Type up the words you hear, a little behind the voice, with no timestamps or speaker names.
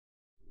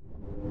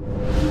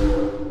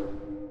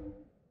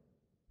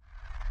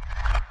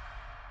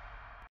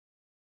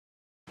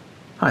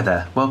Hi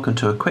there, welcome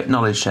to a quick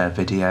knowledge share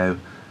video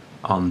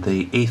on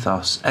the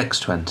ETHOS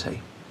X20.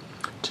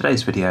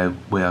 Today's video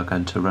we are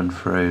going to run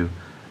through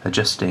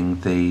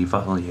adjusting the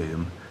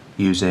volume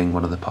using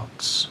one of the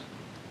pots.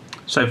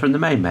 So from the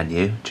main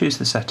menu, choose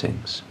the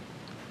settings,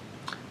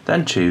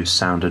 then choose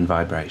sound and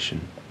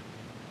vibration.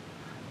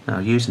 Now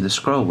using the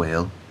scroll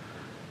wheel,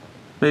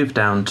 move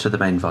down to the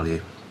main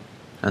volume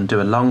and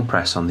do a long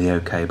press on the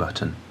OK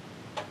button.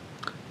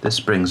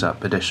 This brings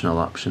up additional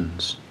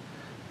options.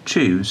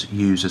 Choose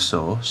Use a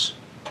Source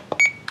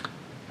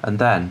and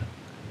then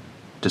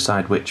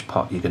decide which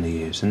pot you're going to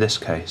use, in this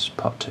case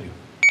pot 2.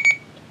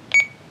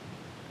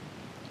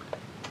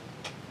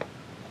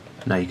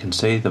 Now you can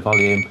see the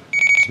volume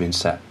has been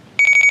set.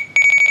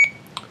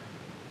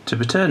 To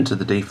return to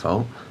the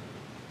default,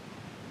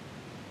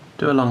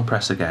 do a long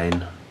press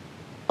again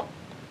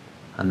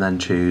and then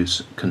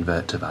choose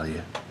Convert to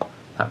Value.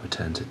 That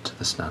returns it to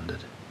the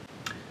standard.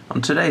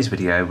 On today's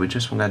video we're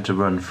just going to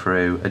run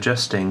through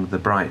adjusting the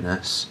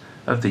brightness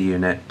of the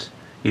unit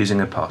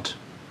using a pot.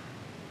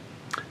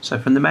 So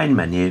from the main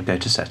menu, go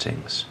to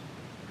Settings,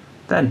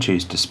 then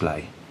choose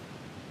Display.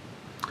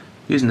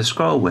 Using the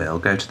scroll wheel,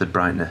 go to the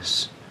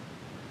brightness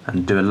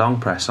and do a long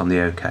press on the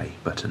OK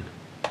button.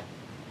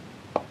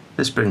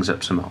 This brings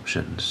up some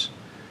options.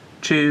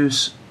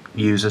 Choose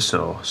Use a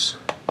Source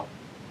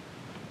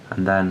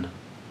and then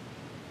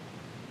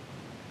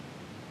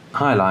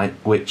highlight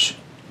which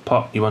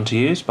pot you want to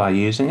use by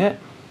using it,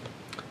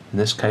 in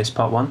this case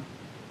pot 1,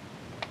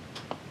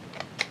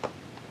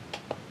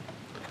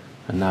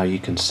 and now you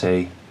can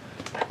see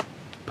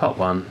pot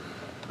 1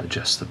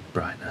 adjust the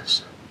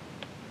brightness.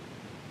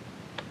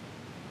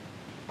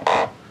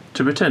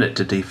 To return it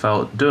to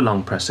default, do a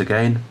long press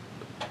again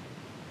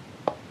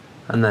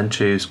and then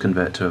choose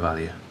Convert to a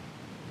Value.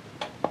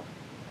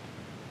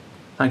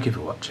 Thank you for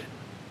watching.